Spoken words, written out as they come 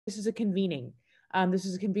this is a convening. This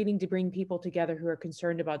is a convening to bring people together who are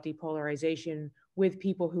concerned about depolarization with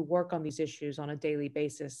people who work on these issues on a daily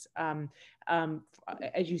basis,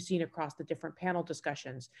 as you've seen across the different panel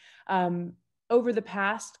discussions. Over the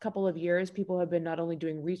past couple of years, people have been not only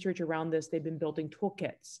doing research around this, they've been building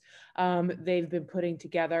toolkits. They've been putting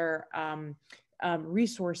together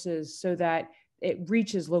resources so that it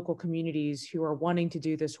reaches local communities who are wanting to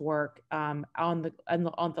do this work on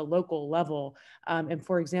the local level. And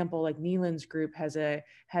for example, like Neelan's group has a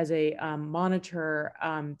monitor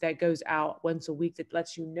that goes out once a week that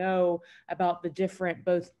lets you know about the different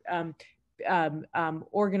both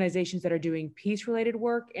organizations that are doing peace-related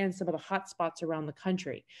work and some of the hotspots around the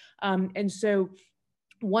country. And so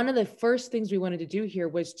one of the first things we wanted to do here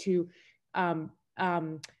was to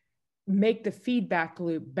make the feedback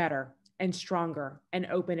loop better and stronger and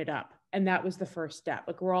open it up. And that was the first step.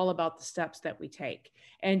 Like, we're all about the steps that we take,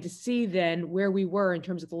 and to see then where we were in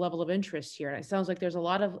terms of the level of interest here. And it sounds like there's a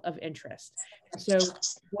lot of interest. So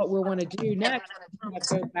what we want to do next is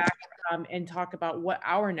go back and talk about what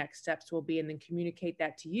our next steps will be, and then communicate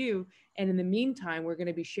that to you. And in the meantime, we're going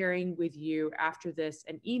to be sharing with you after this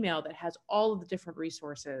an email that has all of the different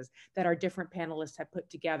resources that our different panelists have put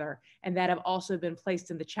together, and that have also been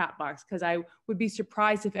placed in the chat box, because I would be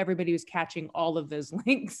surprised if everybody was catching all of those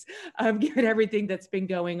links, given everything that's been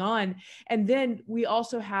going on. And then we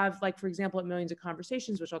also have, like, for example, at Millions of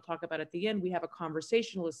Conversations, which I'll talk about at the end, we have a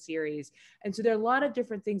conversationalist series. And so there are a lot of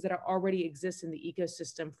different things that already exist in the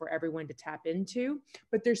ecosystem for everyone to tap into,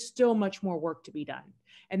 but there's still much more work to be done.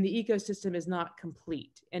 And the ecosystem is not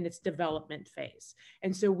complete in its development phase.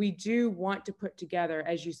 And so we do want to put together,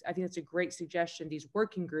 I think that's a great suggestion, these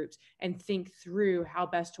working groups, and think through how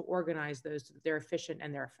best to organize those so that they're efficient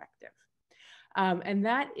and they're effective. And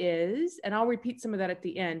that is, and I'll repeat some of that at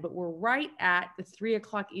the end, but we're right at the 3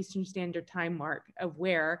 o'clock Eastern Standard Time mark of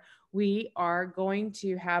where we are going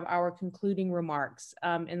to have our concluding remarks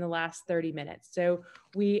in the last 30 minutes. So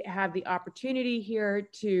we have the opportunity here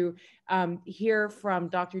to hear from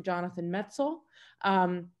Dr. Jonathan Metzl,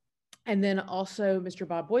 and then also Mr.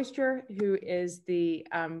 Bob Boisture, who is the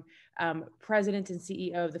president and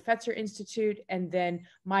CEO of the Fetzer Institute. And then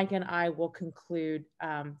Mike and I will conclude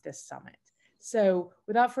this summit. So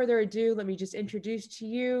without further ado, let me just introduce to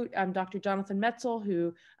you Dr. Jonathan Metzl,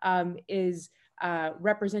 who is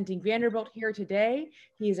representing Vanderbilt here today.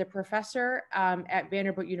 He is a professor at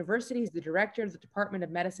Vanderbilt University. He's the director of the Department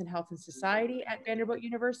of Medicine, Health, and Society at Vanderbilt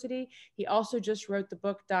University. He also just wrote the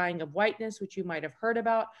book, Dying of Whiteness, which you might have heard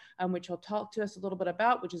about, which he'll talk to us a little bit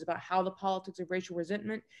about, which is about how the politics of racial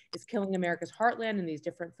resentment is killing America's heartland and these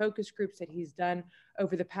different focus groups that he's done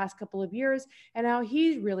over the past couple of years, and how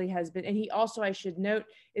he really has been, and he also, I should note,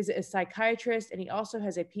 is a psychiatrist, and he also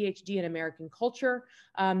has a PhD in American culture.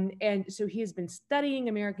 And so he has been studying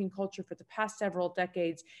American culture for the past several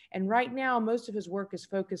decades. And right now, most of his work is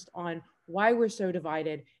focused on why we're so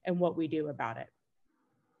divided and what we do about it.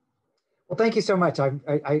 Well, thank you so much.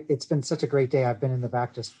 It's been such a great day. I've been in the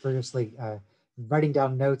back just furiously writing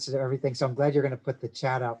down notes and everything. So I'm glad you're going to put the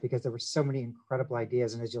chat out, because there were so many incredible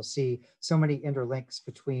ideas. And as you'll see, so many interlinks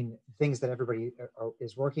between things that everybody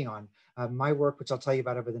is working on. My work, which I'll tell you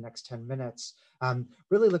about over the next 10 minutes,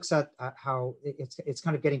 really looks at how it's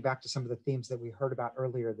kind of getting back to some of the themes that we heard about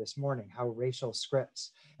earlier this morning, how racial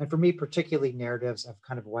scripts, and for me, particularly narratives of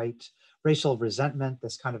kind of white racial resentment,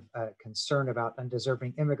 this kind of concern about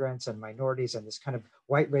undeserving immigrants and minorities, and this kind of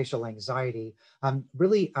white racial anxiety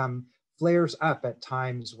really flares up at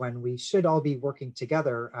times when we should all be working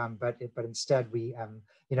together, but instead we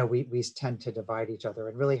tend to divide each other.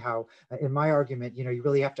 And really how, in my argument, you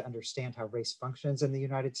really have to understand how race functions in the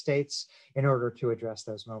United States in order to address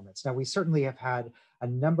those moments. Now, we certainly have had a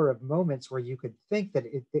number of moments where you could think that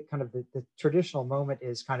it kind of the traditional moment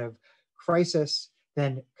is kind of crisis,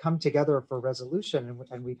 then come together for resolution.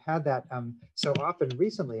 And we've had that so often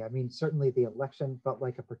recently. I mean, certainly the election felt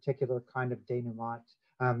like a particular kind of denouement.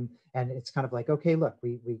 And it's kind of like, okay, look,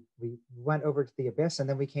 we went over to the abyss and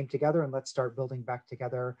then we came together and let's start building back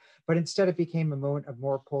together. But instead it became a moment of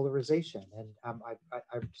more polarization. And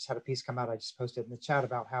I just had a piece come out, I just posted in the chat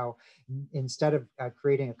about how instead of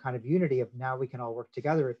creating a kind of unity of now we can all work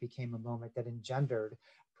together, it became a moment that engendered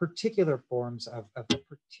particular forms of a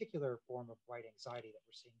particular form of white anxiety that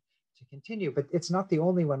we're seeing to continue. But it's not the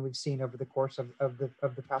only one we've seen over the course of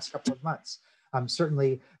the past couple of months.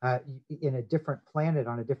 Certainly in a different planet,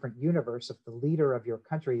 on a different universe, if the leader of your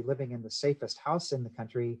country living in the safest house in the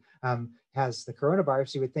country has the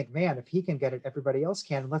coronavirus, you would think, man, if he can get it, everybody else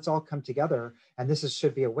can. Let's all come together. And this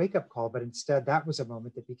should be a wake-up call. But instead, that was a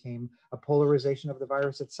moment that became a polarization of the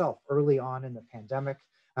virus itself. Early on in the pandemic,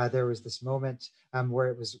 There was this moment where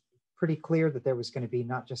it was pretty clear that there was going to be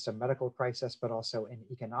not just a medical crisis, but also an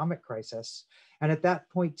economic crisis. And at that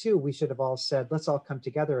point too, we should have all said, let's all come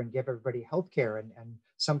together and give everybody healthcare and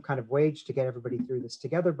some kind of wage to get everybody through this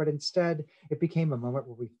together. But instead, it became a moment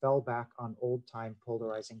where we fell back on old time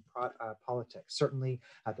polarizing politics. Certainly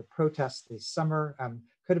the protests this summer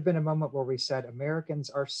could have been a moment where we said Americans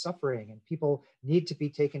are suffering and people need to be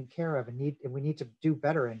taken care of and we need to do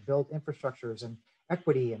better and build infrastructures and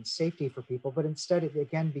equity and safety for people. But instead, it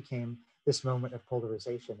again became this moment of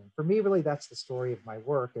polarization. And for me, really, that's the story of my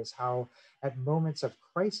work, is how at moments of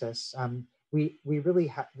crisis, we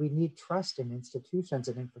need trust in institutions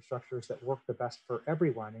and infrastructures that work the best for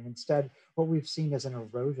everyone. And instead, what we've seen is an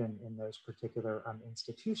erosion in those particular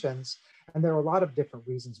institutions. And there are a lot of different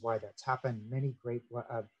reasons why that's happened. Many great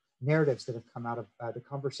narratives that have come out of the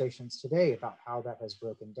conversations today about how that has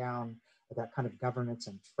broken down, that kind of governance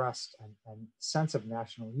and trust and sense of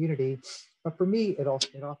national unity. But for me, it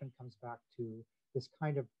often comes back to this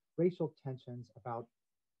kind of racial tensions about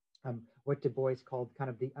what Du Bois called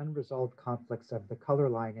kind of the unresolved conflicts of the color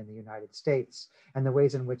line in the United States, and the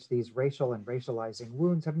ways in which these racial and racializing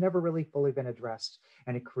wounds have never really fully been addressed,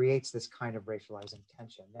 and it creates this kind of racializing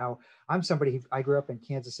tension. Now, I'm somebody I grew up in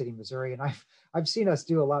Kansas City, Missouri, and I've seen us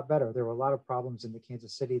do a lot better. There were a lot of problems in the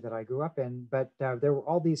Kansas City that I grew up in, but there were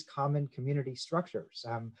all these common community structures.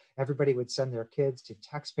 Everybody would send their kids to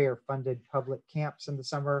taxpayer-funded public camps in the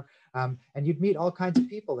summer, and you'd meet all kinds of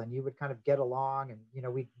people, and you would kind of get along, and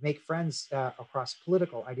we'd make friends across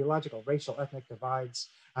political, ideological, racial, ethnic divides.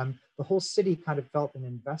 The whole city kind of felt an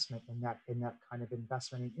investment in that kind of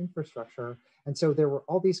investment in infrastructure. And so there were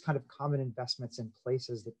all these kind of common investments in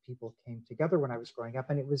places that people came together when I was growing up.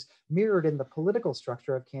 And it was mirrored in the political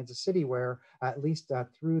structure of Kansas City, where at least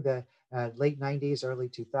through the late 90s, early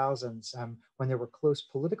 2000s, when there were close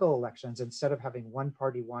political elections, instead of having one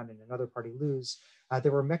party won and another party lose,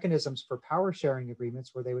 there were mechanisms for power sharing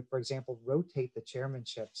agreements where they would, for example, rotate the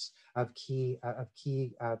chairmanships of key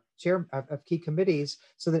committees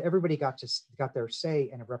so that everybody got their say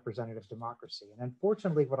in a representative democracy. And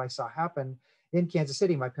unfortunately, what I saw happen in Kansas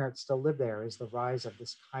City, my parents still live there, is the rise of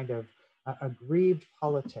this kind of aggrieved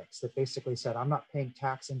politics that basically said, I'm not paying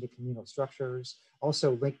tax into communal structures,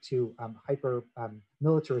 also linked to hyper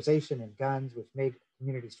militarization and guns, which made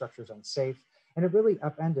community structures unsafe. And it really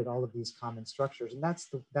upended all of these common structures. And that's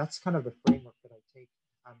kind of the framework that I take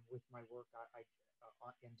with my work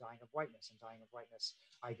in Dying of Whiteness. In Dying of Whiteness,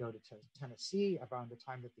 I go to Tennessee around the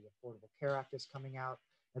time that the Affordable Care Act is coming out.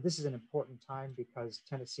 Now, this is an important time because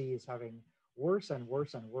Tennessee is having worse and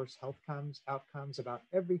worse and worse health outcomes about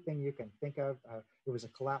everything you can think of. There was a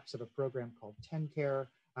collapse of a program called TennCare.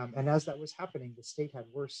 And as that was happening, the state had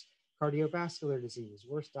worse cardiovascular disease,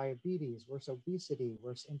 worse diabetes, worse obesity,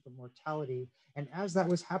 worse infant mortality. And as that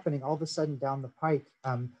was happening, all of a sudden down the pike,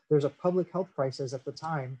 there's a public health crisis at the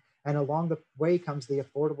time. And along the way comes the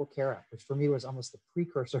Affordable Care Act, which for me was almost the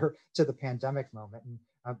precursor to the pandemic moment. And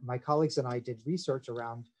my colleagues and I did research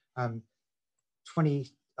around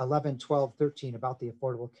 2011, 12, 13 about the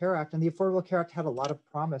Affordable Care Act. And the Affordable Care Act had a lot of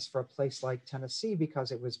promise for a place like Tennessee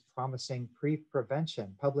because it was promising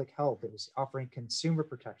prevention, public health. It was offering consumer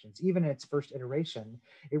protections. Even in its first iteration,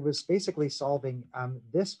 it was basically solving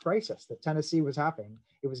this crisis that Tennessee was having.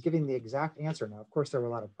 It was giving the exact answer. Now, of course, there were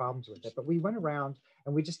a lot of problems with it, but we went around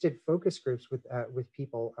and we just did focus groups with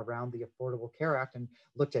people around the Affordable Care Act and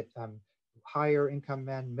looked at higher income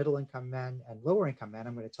men, middle income men, and lower income men.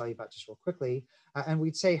 I'm going to tell you about just real quickly. And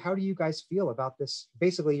we'd say, how do you guys feel about this?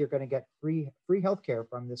 Basically, you're going to get free healthcare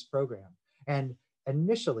from this program. And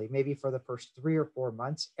initially, maybe for the first 3 or 4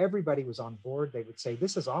 months, everybody was on board. They would say,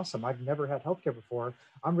 this is awesome. I've never had healthcare before.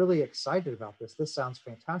 I'm really excited about this. This sounds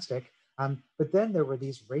fantastic. But then there were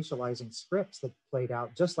these racializing scripts that played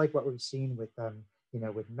out, just like what we've seen with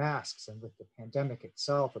with masks and with the pandemic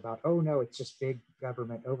itself about, oh no, it's just big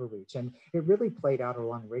government overreach. And it really played out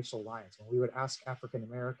along racial lines. When we would ask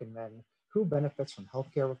African-American men who benefits from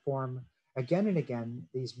healthcare reform, again and again,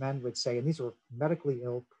 these men would say, and these were medically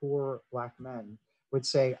ill, poor Black men, would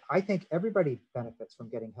say, I think everybody benefits from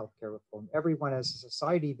getting healthcare reform, everyone as a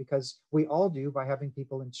society, because we all do by having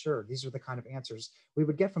people insured. These are the kind of answers we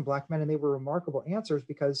would get from Black men, and they were remarkable answers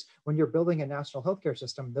because when you're building a national healthcare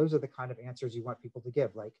system, those are the kind of answers you want people to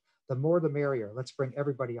give, like the more the merrier, let's bring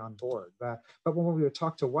everybody on board. But when we would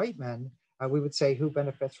talk to white men, we would say, who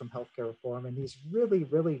benefits from healthcare reform? And these really,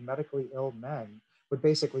 really medically ill men would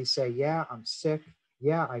basically say, yeah, I'm sick.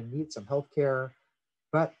 Yeah, I need some healthcare,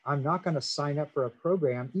 but I'm not going to sign up for a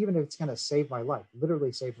program, even if it's going to save my life,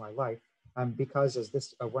 literally save my life, because as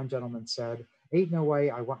this one gentleman said, ain't no way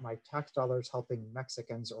I want my tax dollars helping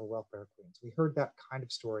Mexicans or welfare queens. We heard that kind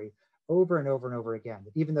of story over and over and over again,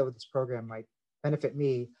 that even though this program might benefit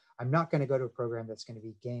me, I'm not going to go to a program that's going to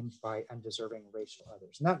be gamed by undeserving racial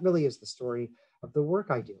others. And that really is the story of the work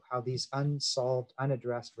I do, how these unsolved,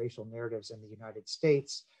 unaddressed racial narratives in the United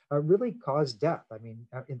States really cause death. I mean,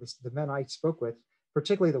 the men I spoke with,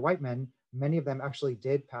 particularly the white men, many of them actually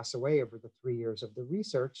did pass away over the 3 years of the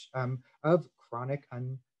research of chronic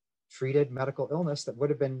untreated medical illness that would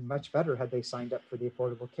have been much better had they signed up for the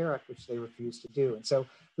Affordable Care Act, which they refused to do. And so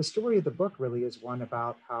the story of the book really is one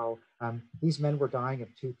about how these men were dying of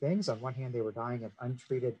two things. On one hand, they were dying of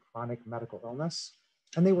untreated chronic medical illness,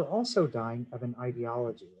 and they were also dying of an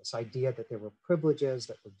ideology, this idea that there were privileges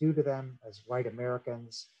that were due to them as white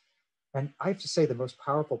Americans. And I have to say the most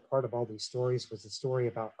powerful part of all these stories was the story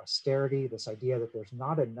about austerity, this idea that there's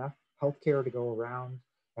not enough healthcare to go around,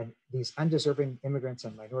 and these undeserving immigrants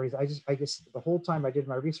and minorities. I guess the whole time I did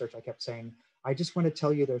my research, I kept saying, I just want to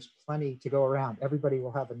tell you there's plenty to go around. Everybody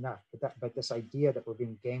will have enough. But this idea that we're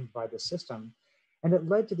being gamed by the system. And it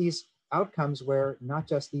led to these outcomes where not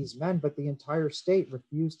just these men, but the entire state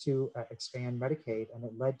refused to expand Medicaid. And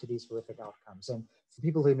it led to these horrific outcomes. And for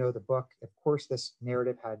people who know the book, of course, this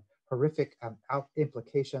narrative had horrific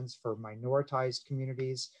implications for minoritized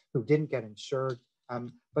communities who didn't get insured.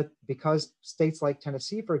 But because states like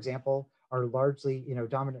Tennessee, for example, are largely,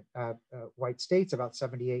 dominant white states, about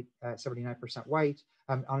 78, 79% white,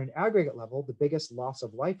 on an aggregate level, the biggest loss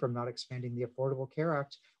of life from not expanding the Affordable Care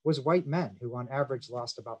Act was white men who on average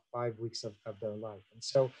lost about 5 weeks of their life. And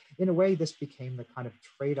so in a way, this became the kind of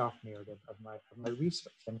trade-off narrative of my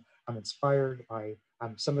research. And I'm inspired by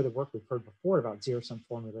some of the work we've heard before about zero-sum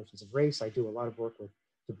formulations of race. I do a lot of work with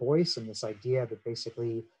Du Bois and this idea that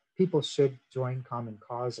basically people should join common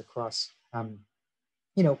cause across,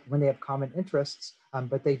 when they have common interests,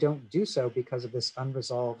 but they don't do so because of this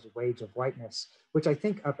unresolved wage of whiteness, which I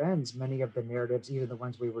think upends many of the narratives, even the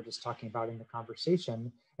ones we were just talking about in the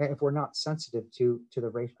conversation, if we're not sensitive to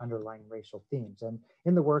the underlying racial themes. And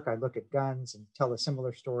in the work, I look at guns and tell a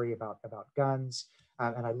similar story about guns.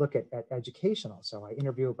 And I look at education also. I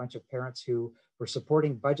interview a bunch of parents who were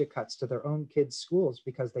supporting budget cuts to their own kids' schools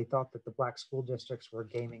because they thought that the Black school districts were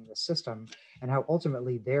gaming the system, and how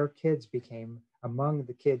ultimately their kids became among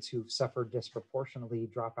the kids who've suffered disproportionately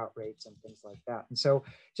dropout rates and things like that. And so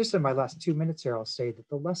just in my last 2 minutes here, I'll say that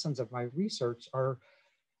the lessons of my research are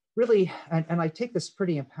really, and I take this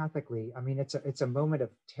pretty empathically. I mean, it's a moment of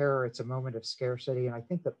terror, it's a moment of scarcity, and I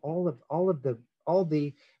think that all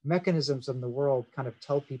the mechanisms in the world kind of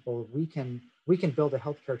tell people we can build a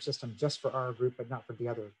healthcare system just for our group, but not for the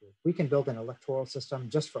other group. We can build an electoral system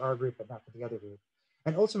just for our group, but not for the other group.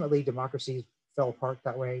 And ultimately, democracy fell apart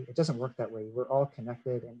that way. It doesn't work that way. We're all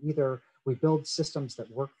connected, and either we build systems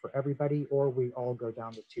that work for everybody, or we all go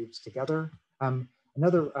down the tubes together.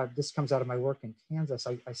 This comes out of my work in Kansas.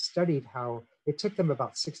 I studied how it took them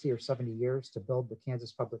about 60 or 70 years to build the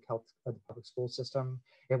Kansas public school system.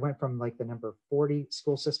 It went from like the number 40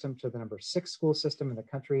 school system to the number 6 school system in the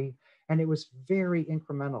country. And it was very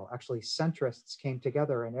incremental. Actually, centrists came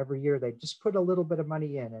together, and every year they just put a little bit of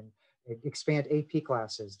money in and expand AP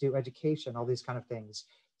classes, do education, all these kind of things.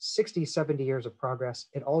 60, 70 years of progress,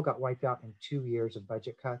 it all got wiped out in 2 years of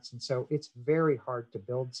budget cuts. And so it's very hard to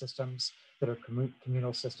build systems that are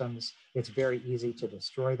communal systems. It's very easy to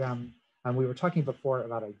destroy them. We were talking before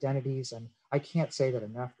about identities, and I can't say that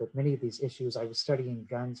enough, that many of these issues, I was studying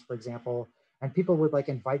guns, for example, and people would like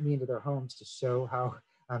invite me into their homes to show how,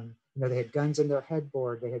 they had guns in their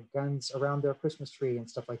headboard, they had guns around their Christmas tree and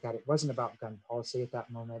stuff like that. It wasn't about gun policy at that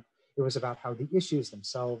moment. It was about how the issues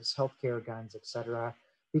themselves, healthcare, guns, et cetera,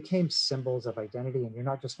 became symbols of identity. And you're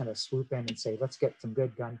not just going to swoop in and say, let's get some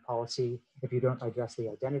good gun policy if you don't address the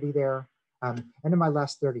identity there. And in my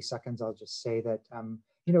last 30 seconds, I'll just say that,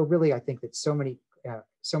 really, I think that so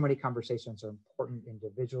many conversations are important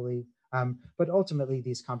individually, but ultimately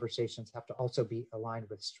these conversations have to also be aligned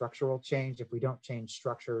with structural change. If we don't change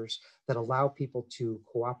structures that allow people to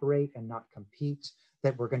cooperate and not compete,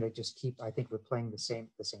 that we're going to just keep, I think we're playing the same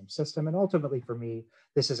system. And ultimately for me,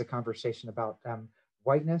 this is a conversation about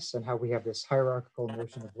whiteness and how we have this hierarchical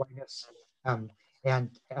notion of whiteness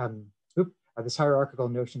this hierarchical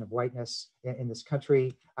notion of whiteness in this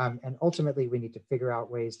country. And ultimately, we need to figure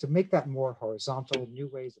out ways to make that more horizontal, new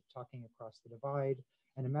ways of talking across the divide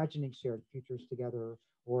and imagining shared futures together,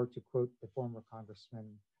 or to quote the former Congressman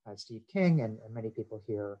Steve King and many people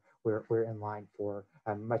here, we're in line for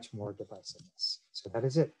much more divisiveness. So that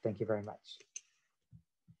is it. Thank you very much.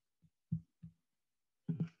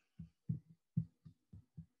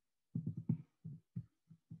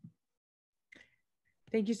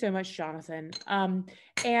 Thank you so much, Jonathan.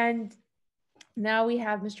 And now we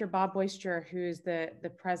have Mr. Bob Boisture, who is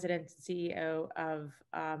the president and CEO of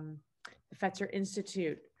the Fetzer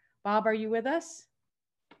Institute. Bob, are you with us?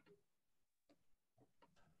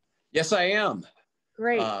 Yes, I am.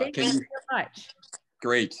 Great. Thank you so much.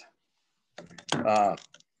 Great.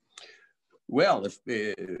 Well,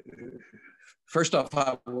 first off,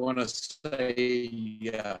 I want to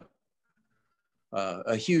say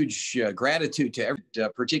a huge gratitude to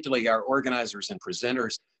particularly our organizers and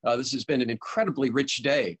presenters. This has been an incredibly rich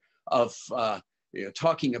day of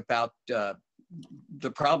talking about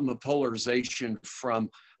the problem of polarization from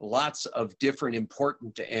lots of different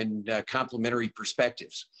important and complementary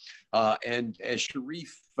perspectives. And as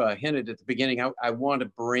Sharif hinted at the beginning, I want to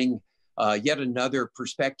bring yet another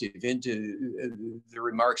perspective into the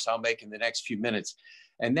remarks I'll make in the next few minutes.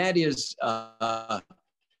 And that is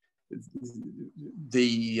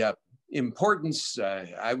the importance,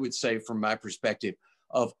 I would say from my perspective,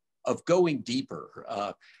 of going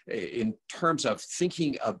deeper in terms of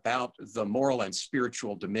thinking about the moral and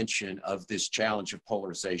spiritual dimension of this challenge of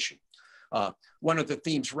polarization. One of the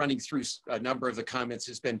themes running through a number of the comments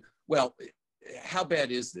has been, well, how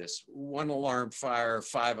bad is this? 1 alarm fire,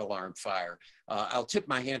 5 alarm fire. I'll tip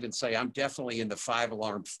my hand and say I'm definitely in the 5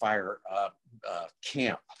 alarm fire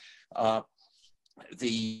camp. I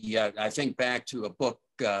think back to a book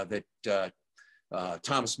that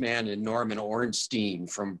Thomas Mann and Norman Ornstein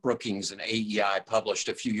from Brookings and AEI published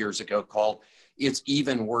a few years ago called "It's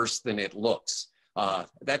Even Worse Than It Looks."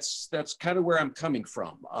 That's kind of where I'm coming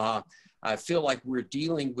from. I feel like we're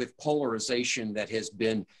dealing with polarization that has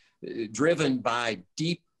been driven by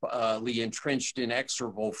deeply entrenched,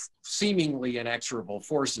 seemingly inexorable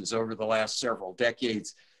forces over the last several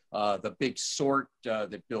decades. The big sort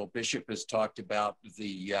that Bill Bishop has talked about,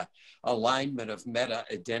 the alignment of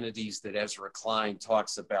meta-identities that Ezra Klein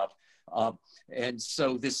talks about. And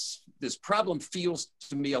so this problem feels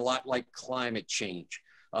to me a lot like climate change.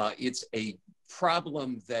 It's a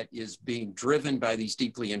problem that is being driven by these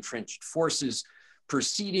deeply entrenched forces,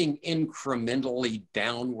 proceeding incrementally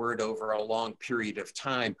downward over a long period of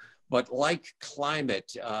time. But like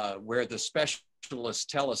climate, where the specialists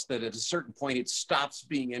tell us that at a certain point it stops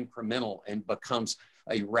being incremental and becomes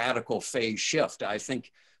a radical phase shift. I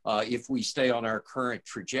think if we stay on our current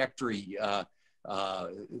trajectory,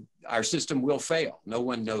 our system will fail. No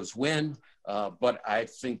one knows when, but I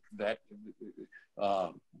think that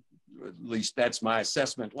at least that's my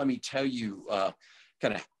assessment. Let me tell you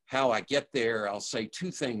kind of how I get there. I'll say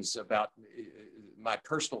 2 things about my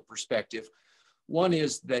personal perspective. One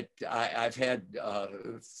is that I've had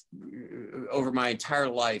over my entire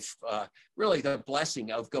life, really the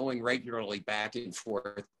blessing of going regularly back and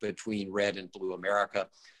forth between red and blue America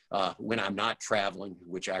when I'm not traveling,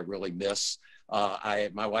 which I really miss.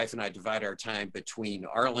 My wife and I divide our time between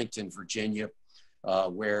Arlington, Virginia,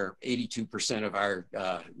 where 82% of our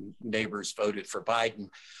neighbors voted for Biden,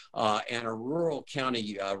 and a rural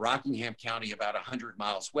county, Rockingham County, about 100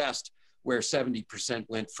 miles west, where 70%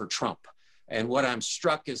 went for Trump. And what I'm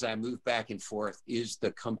struck as I move back and forth is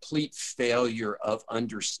the complete failure of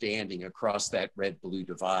understanding across that red-blue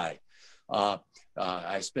divide.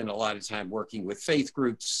 I spent a lot of time working with faith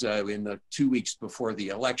groups in the 2 weeks before the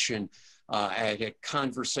election. I had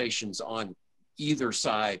conversations on either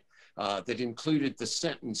side that included the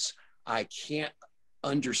sentence, "I can't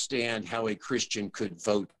understand how a Christian could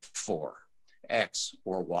vote for X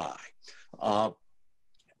or Y."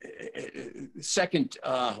 Second,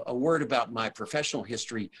 a word about my professional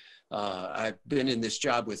history. I've been in this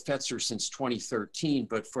job with Fetzer since 2013,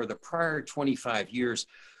 but for the prior 25 years,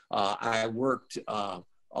 I worked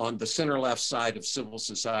on the center-left side of civil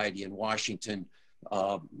society in Washington,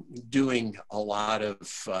 doing a lot of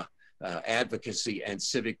advocacy and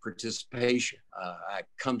civic participation. I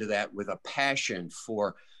come to that with a passion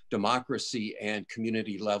for democracy and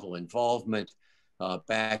community level involvement.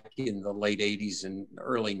 Back in the late 80s and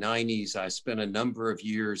early 90s, I spent a number of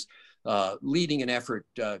years leading an effort,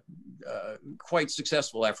 quite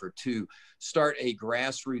successful effort, to start a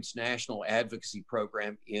grassroots national advocacy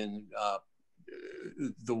program in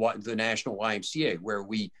the National YMCA, where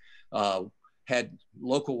we had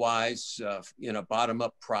local-wise, in a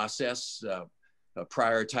bottom-up process,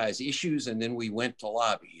 prioritize issues, and then we went to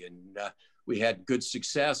lobby. And we had good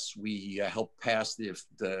success. We helped pass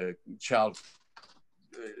the Child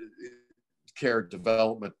Care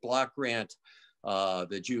Development Block Grant,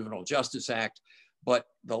 the Juvenile Justice Act. But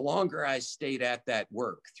the longer I stayed at that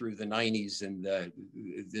work through the 90s and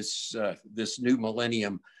this new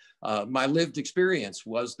millennium, my lived experience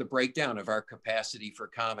was the breakdown of our capacity for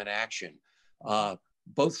common action.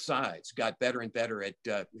 both sides got better and better at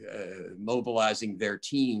mobilizing their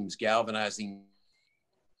teams, galvanizing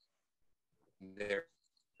their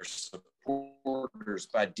supporters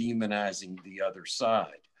by demonizing the other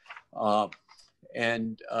side.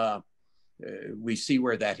 We see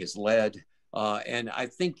where that has led. And I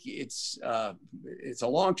think it's a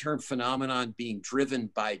long-term phenomenon being driven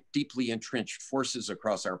by deeply entrenched forces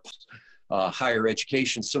across our higher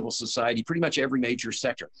education, civil society, pretty much every major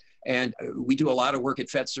sector. And we do a lot of work at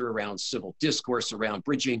Fetzer around civil discourse, around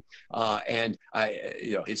bridging,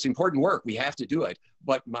 it's important work. We have to do it.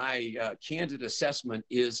 But my candid assessment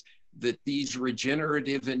is that these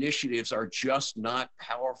regenerative initiatives are just not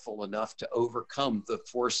powerful enough to overcome the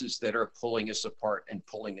forces that are pulling us apart and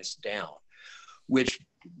pulling us down, which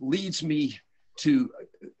leads me to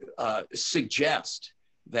suggest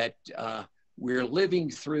that we're living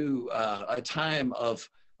through a time of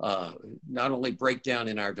not only breakdown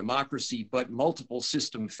in our democracy, but multiple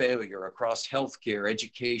system failure across healthcare,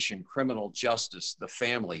 education, criminal justice, the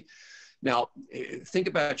family. Now, think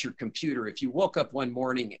about your computer. If you woke up one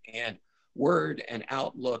morning and Word and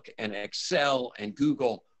Outlook and Excel and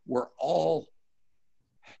Google were all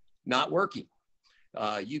not working,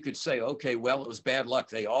 you could say, okay, well, it was bad luck.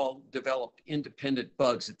 They all developed independent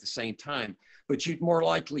bugs at the same time. But you'd more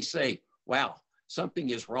likely say, wow,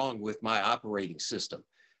 something is wrong with my operating system.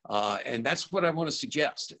 And that's what I want to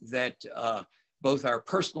suggest, that both our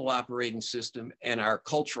personal operating system and our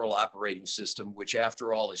cultural operating system, which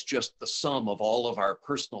after all is just the sum of all of our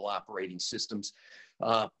personal operating systems,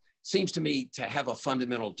 seems to me to have a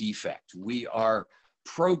fundamental defect. We are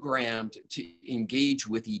programmed to engage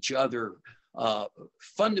with each other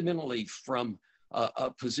fundamentally from a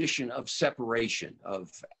position of separation,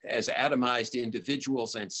 as atomized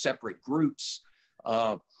individuals and separate groups.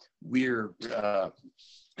 We're,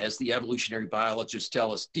 as the evolutionary biologists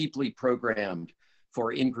tell us, deeply programmed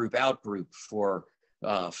for in-group, out-group, for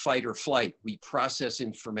fight or flight. We process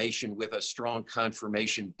information with a strong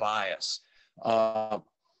confirmation bias. We're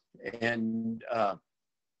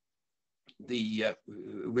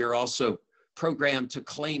also programmed to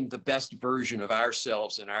claim the best version of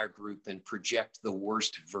ourselves in our group and project the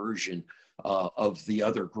worst version of the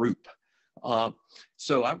other group.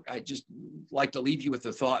 So I just like to leave you with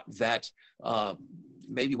the thought that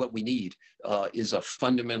maybe what we need is a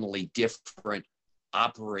fundamentally different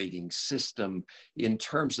operating system in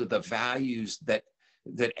terms of the values that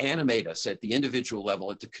animate us at the individual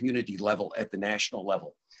level, at the community level, at the national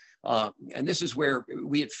level. And this is where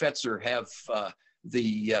we at Fetzer have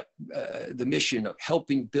the mission of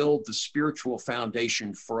helping build the spiritual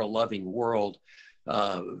foundation for a loving world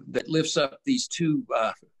that lifts up these two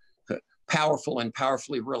powerful and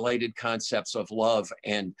powerfully related concepts of love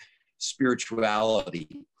and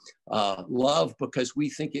spirituality. Love, because we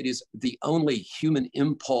think it is the only human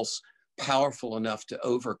impulse powerful enough to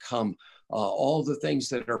overcome all the things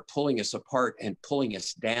that are pulling us apart and pulling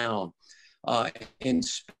us down. And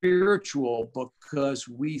spiritual, because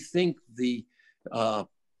we think the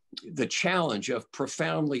challenge of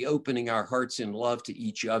profoundly opening our hearts in love to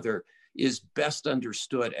each other is best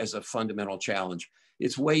understood as a fundamental challenge.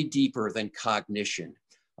 It's way deeper than cognition.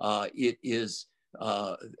 It is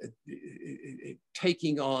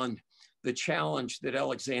taking on the challenge that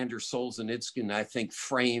Alexander Solzhenitsyn, I think,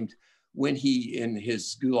 framed when he, in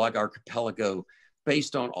his Gulag Archipelago,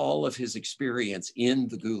 based on all of his experience in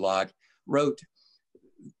the Gulag, wrote,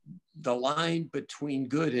 "The line between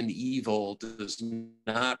good and evil does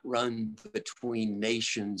not run between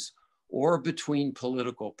nations or between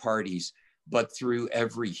political parties, but through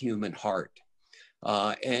every human heart."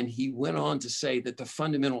 And he went on to say that the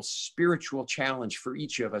fundamental spiritual challenge for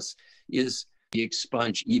each of us is to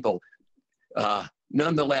expunge evil,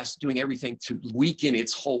 nonetheless doing everything to weaken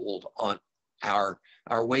its hold on our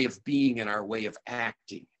way of being and our way of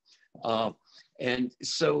acting. And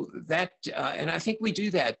so that, and I think we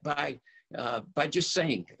do that by just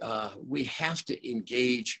saying we have to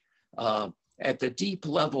engage at the deep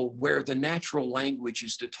level where the natural language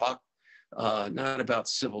is to talk not about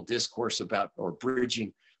civil discourse or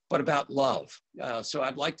bridging, but about love. So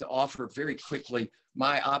I'd like to offer very quickly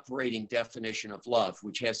my operating definition of love,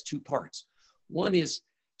 which has two parts. One is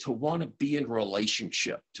to want to be in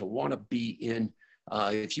relationship, to want to be in,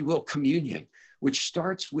 if you will, communion, which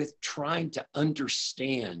starts with trying to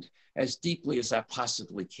understand as deeply as I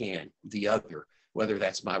possibly can the other, whether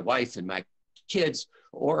that's my wife and my kids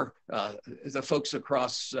or the folks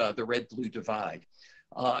across the red-blue divide.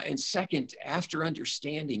 And second, after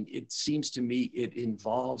understanding, it seems to me it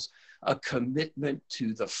involves a commitment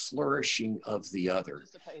to the flourishing of the other,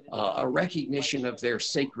 a recognition of their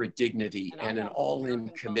sacred dignity, and an all-in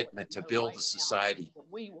commitment to build a society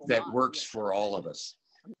that works for all of us.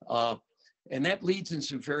 And that leads in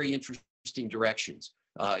some very interesting directions.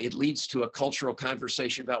 It leads to a cultural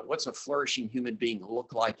conversation about what's a flourishing human being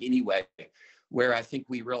look like anyway, where I think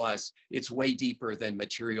we realize it's way deeper than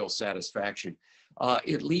material satisfaction.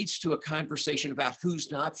 It leads to a conversation about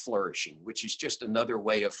who's not flourishing, which is just another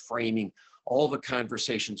way of framing all the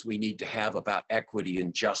conversations we need to have about equity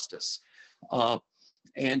and justice.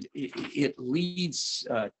 And it leads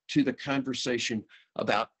to the conversation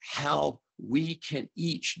about how we can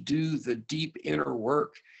each do the deep inner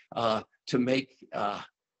work to make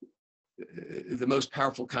the most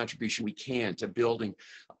powerful contribution we can to building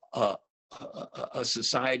a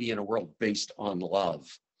society and a world based on love.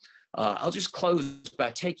 I'll just close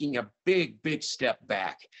by taking a big step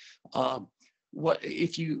back.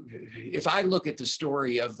 If I look at the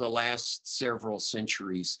story of the last several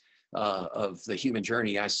centuries of the human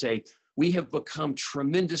journey, I say we have become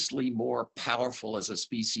tremendously more powerful as a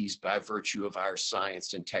species by virtue of our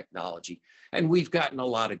science and technology, and we've gotten a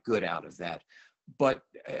lot of good out of that. But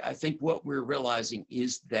I think what we're realizing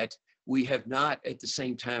is that we have not at the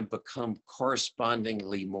same time become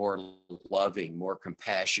correspondingly more loving, more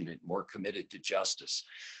compassionate, more committed to justice.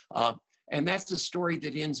 And that's a story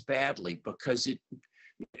that ends badly because it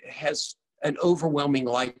has an overwhelming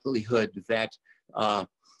likelihood that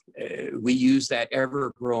we use that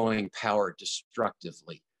ever-growing power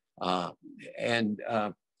destructively.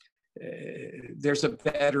 There's a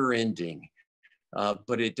better ending,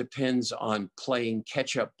 but it depends on playing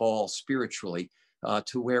catch-up ball spiritually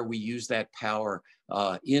to where we use that power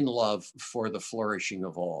in love for the flourishing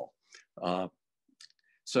of all.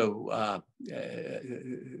 So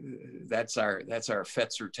that's our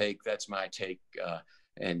Fetzer take. That's my take,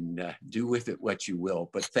 and do with it what you will.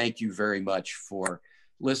 But thank you very much for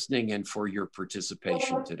listening and for your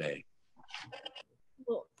participation today.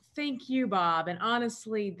 Well, thank you, Bob. And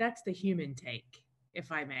honestly, that's the human take,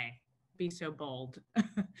 if I may be so bold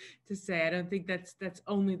to say. I don't think that's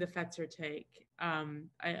only the Fetzer take.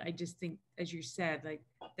 I just think, as you said, like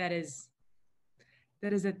that is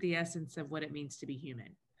at the essence of what it means to be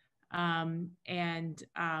human. And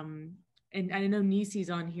I know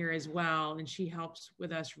Nisi's on here as well, and she helps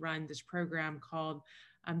with us run this program called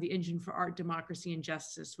the Engine for Art, Democracy, and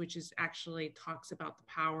Justice, which is actually talks about the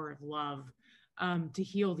power of love to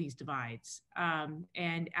heal these divides.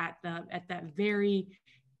 And at that very,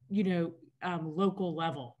 local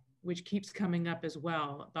level, which keeps coming up as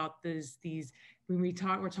well about these when we're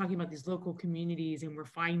talking about these local communities, and we're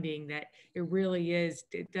finding that it really is,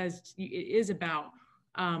 it is about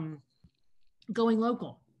going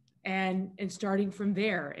local and starting from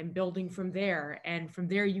there and building from there. And from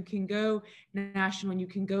there you can go national and you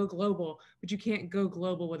can go global, but you can't go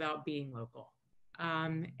global without being local.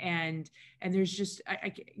 And there's just,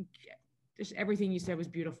 just everything you said was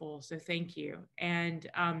beautiful. So thank you. And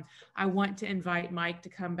I want to invite Mike to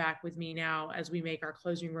come back with me now as we make our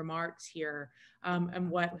closing remarks here,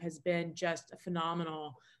 and what has been just a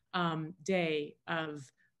phenomenal day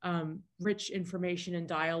of rich information and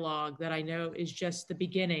dialogue that I know is just the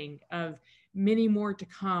beginning of many more to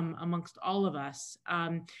come amongst all of us.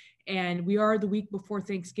 And we are the week before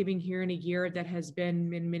Thanksgiving here in a year that has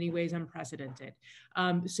been in many ways unprecedented.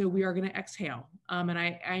 So we are going to exhale. And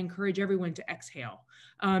I encourage everyone to exhale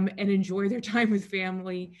and enjoy their time with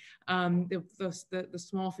family, the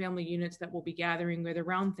small family units that we'll be gathering with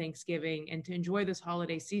around Thanksgiving, and to enjoy this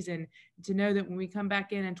holiday season, to know that when we come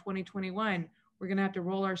back in 2021, we're going to have to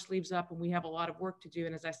roll our sleeves up, and we have a lot of work to do.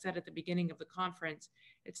 And as I said at the beginning of the conference,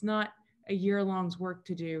 it's not a year-long's work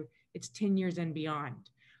to do, it's 10 years and beyond.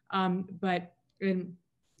 But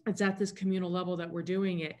it's at this communal level that we're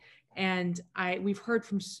doing it. And we've heard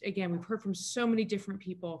from so many different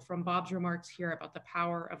people, from Bob's remarks here about the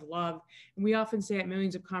power of love. And we often say at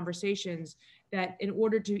Millions of Conversations that in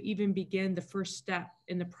order to even begin the first step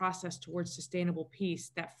in the process towards sustainable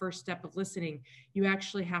peace, that first step of listening, you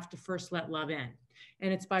actually have to first let love in.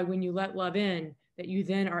 And it's by when you let love in that you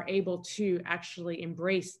then are able to actually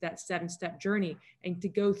embrace that 7-step journey and to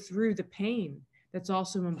go through the pain that's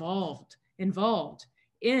also involved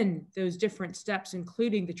in those different steps,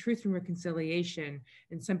 including the truth and reconciliation,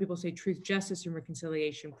 and some people say truth, justice, and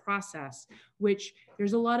reconciliation process, which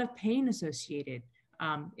there's a lot of pain associated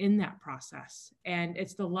in that process. And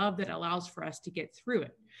it's the love that allows for us to get through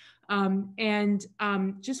it.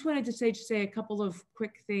 Just wanted to say a couple of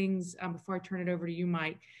quick things before I turn it over to you,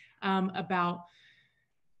 Mike, about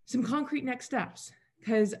some concrete next steps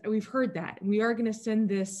because we've heard that. We are going to send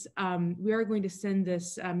this.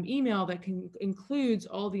 Email that includes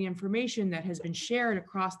all the information that has been shared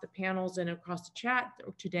across the panels and across the chat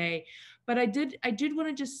today. But I did want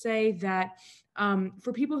to just say that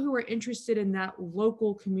for people who are interested in that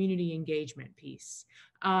local community engagement piece,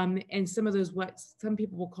 and some of those, what some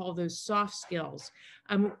people will call those soft skills,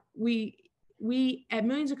 we at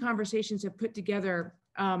Millions of Conversations have put together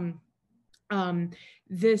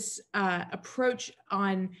this approach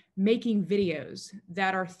on making videos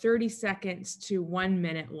that are 30 seconds to 1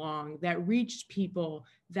 minute long, that reach people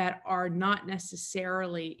that are not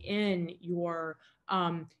necessarily in your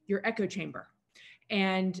echo chamber,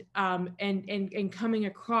 and coming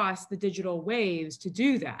across the digital waves to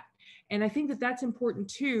do that. And I think that that's important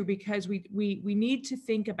too, because we need to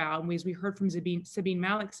think about, and as we heard from Sabine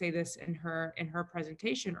Malik say this in her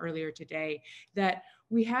presentation earlier today, that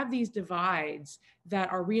we have these divides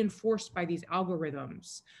that are reinforced by these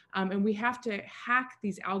algorithms, and we have to hack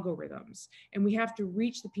these algorithms, and we have to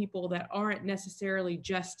reach the people that aren't necessarily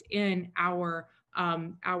just in our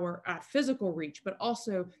physical reach, but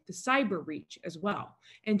also the cyber reach as well,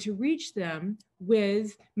 and to reach them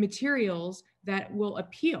with materials that will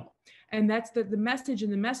appeal. And that's the message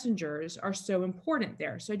and the messengers are so important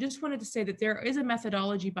there. So I just wanted to say that there is a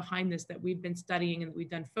methodology behind this that we've been studying and we've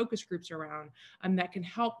done focus groups around, that can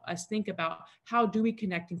help us think about how do we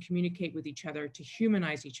connect and communicate with each other to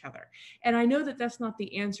humanize each other. And I know that that's not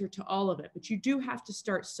the answer to all of it, but you do have to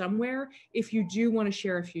start somewhere if you do want to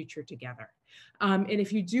share a future together. And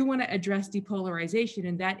if you do want to address depolarization,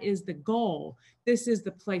 and that is the goal, this is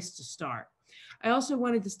the place to start. I also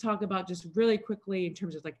wanted to talk about just really quickly in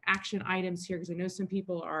terms of like action items here, because I know some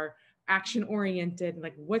people are action oriented,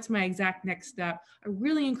 like what's my exact next step? I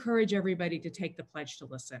really encourage everybody to take the pledge to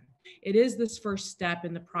listen. It is this first step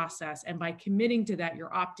in the process. And by committing to that, you're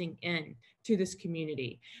opting in to this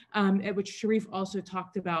community, at which Sharif also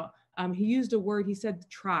talked about. He used a word, he said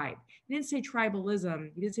tribe. He didn't say tribalism,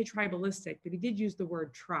 he didn't say tribalistic, but he did use the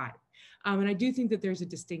word tribe. And I do think that there's a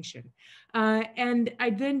distinction. And I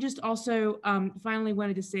then just also finally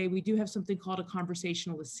wanted to say, we do have something called a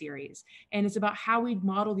conversationalist series. And it's about how we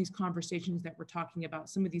model these conversations that we're talking about,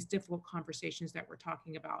 some of these difficult conversations that we're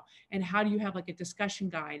talking about. And how do you have like a discussion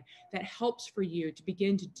guide that helps for you to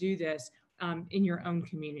begin to do this in your own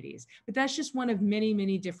communities. But that's just one of many,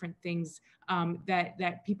 many different things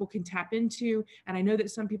that people can tap into. And I know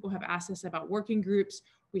that some people have asked us about working groups.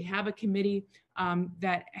 We have a committee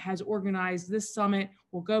that has organized this summit.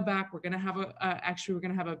 We'll go back. We're going to have we're going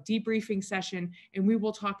to have a debriefing session, and we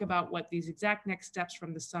will talk about what these exact next steps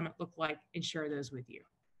from the summit look like and share those with you.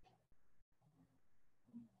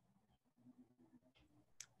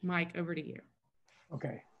 Mike, over to you.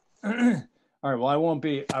 Okay. All right. Well, I won't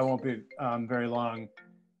be very long.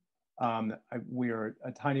 We are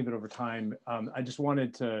a tiny bit over time. I just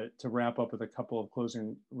wanted to wrap up with a couple of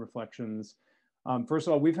closing reflections. First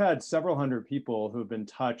of all, we've had several hundred people who have been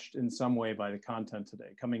touched in some way by the content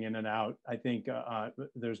today, coming in and out. I think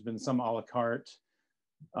there's been some a la carte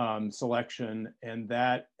selection, and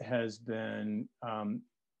that has been,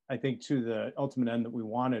 I think, to the ultimate end that we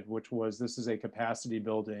wanted, which was this is a capacity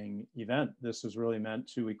building event. This was really meant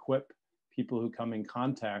to equip people who come in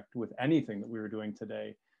contact with anything that we were doing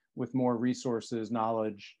today with more resources,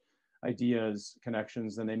 knowledge, ideas,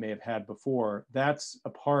 connections than they may have had before. That's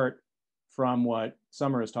apart from what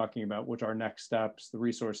Samar is talking about, which are next steps, the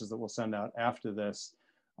resources that we'll send out after this.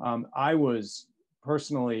 I was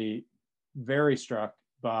personally very struck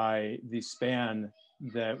by the span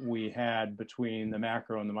that we had between the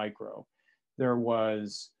macro and the micro. There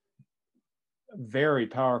was very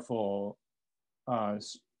powerful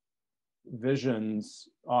visions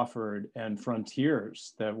offered and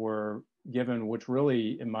frontiers that were given, which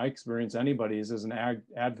really, in my experience, anybody's as an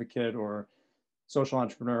advocate or social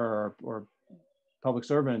entrepreneur or public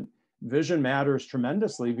servant, vision matters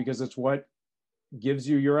tremendously, because it's what gives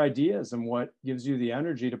you your ideas and what gives you the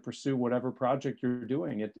energy to pursue whatever project you're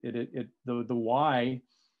doing. The why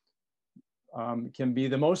can be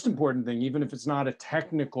the most important thing, even if it's not a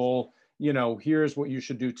technical, here's what you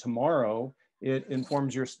should do tomorrow. It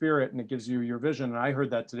informs your spirit and it gives you your vision. And I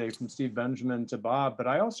heard that today from Steve Benjamin to Bob, but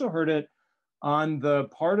I also heard it on the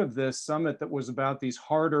part of this summit that was about these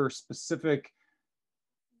harder, specific,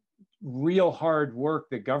 real hard work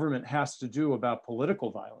that government has to do about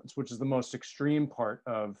political violence, which is the most extreme part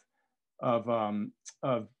of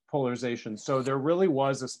polarization. So there really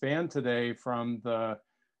was a span today from the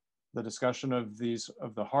discussion of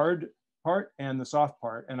the hard part and the soft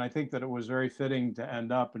part, and I think that it was very fitting to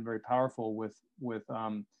end up and very powerful with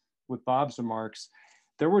Bob's remarks.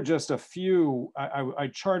 there were just a few, I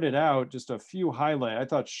charted out just a few highlights. I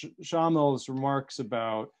thought Shamil's remarks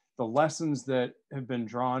about the lessons that have been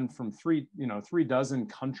drawn from 3 dozen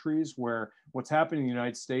countries where what's happening in the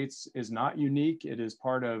United States is not unique. It is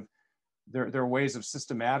part of, there are ways of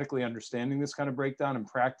systematically understanding this kind of breakdown and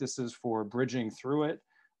practices for bridging through it.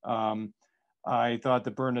 I thought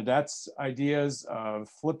that Bernadette's ideas of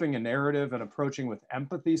flipping a narrative and approaching with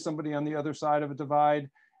empathy somebody on the other side of a divide,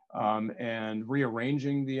 and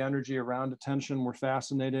rearranging the energy around attention were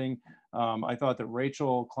fascinating. I thought that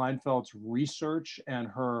Rachel Kleinfeld's research and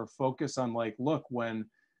her focus on like, look, when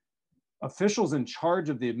officials in charge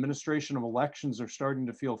of the administration of elections are starting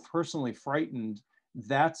to feel personally frightened,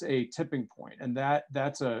 that's a tipping point, and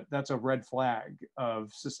that's a red flag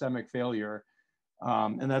of systemic failure,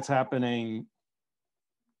 and that's happening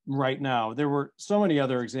right now. There were so many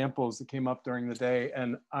other examples that came up during the day,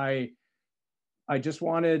 and I just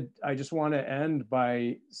want to end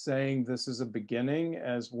by saying this is a beginning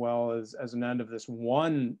as well as an end of this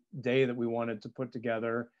one day that we wanted to put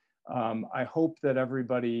together. I hope that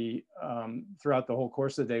everybody throughout the whole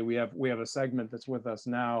course of the day, we have a segment that's with us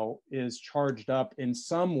now, is charged up in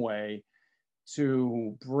some way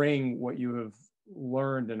to bring what you have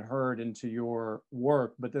learned and heard into your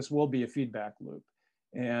work, but this will be a feedback loop.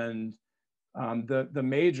 And the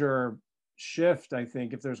major shift, I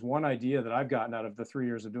think, if there's one idea that I've gotten out of the 3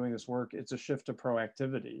 years of doing this work, it's a shift to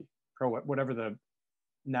proactivity, whatever the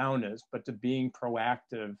noun is, but to being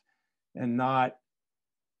proactive and not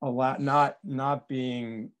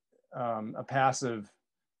being a passive,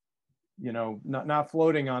 not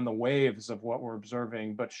floating on the waves of what we're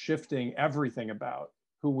observing, but shifting everything about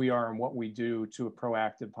who we are and what we do to a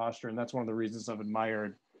proactive posture. And that's one of the reasons I've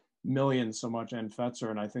admired Millions so much and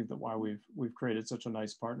Fetzer, and I think that why we've created such a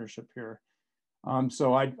nice partnership here.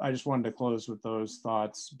 So I just wanted to close with those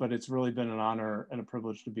thoughts, but it's really been an honor and a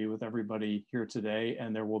privilege to be with everybody here today,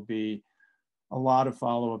 and there will be a lot of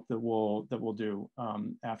follow-up that we'll do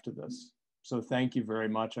after this. So thank you very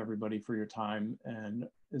much, everybody, for your time. And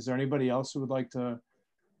is there anybody else who would like to?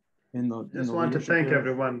 Just want to thank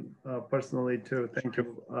everyone personally too. Thank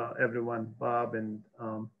you, everyone, Bob and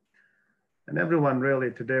everyone.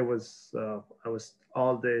 Really, today was I was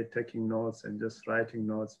all day taking notes and just writing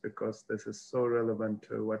notes because this is so relevant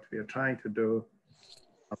to what we are trying to do.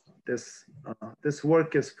 This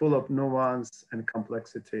work is full of nuance and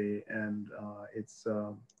complexity, and it's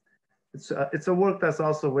a work that's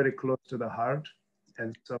also very close to the heart.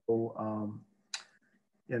 And so,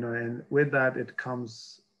 and with that, it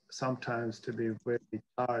comes sometimes to be very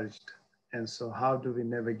charged. And so how do we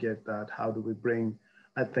navigate that? How do we bring,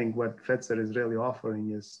 I think what Fetzer is really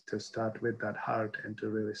offering is to start with that heart and to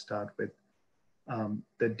really start with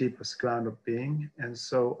the deepest ground of being. And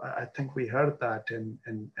so I think we heard that,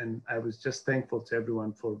 and I was just thankful to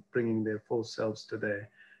everyone for bringing their full selves today.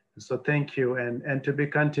 And so thank you, and to be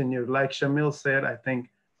continued. Like Shamil said, I think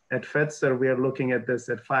at Fetzer, we are looking at this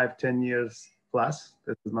at 5-10 years plus.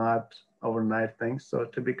 This is not overnight thing, so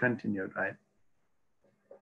to be continued, right?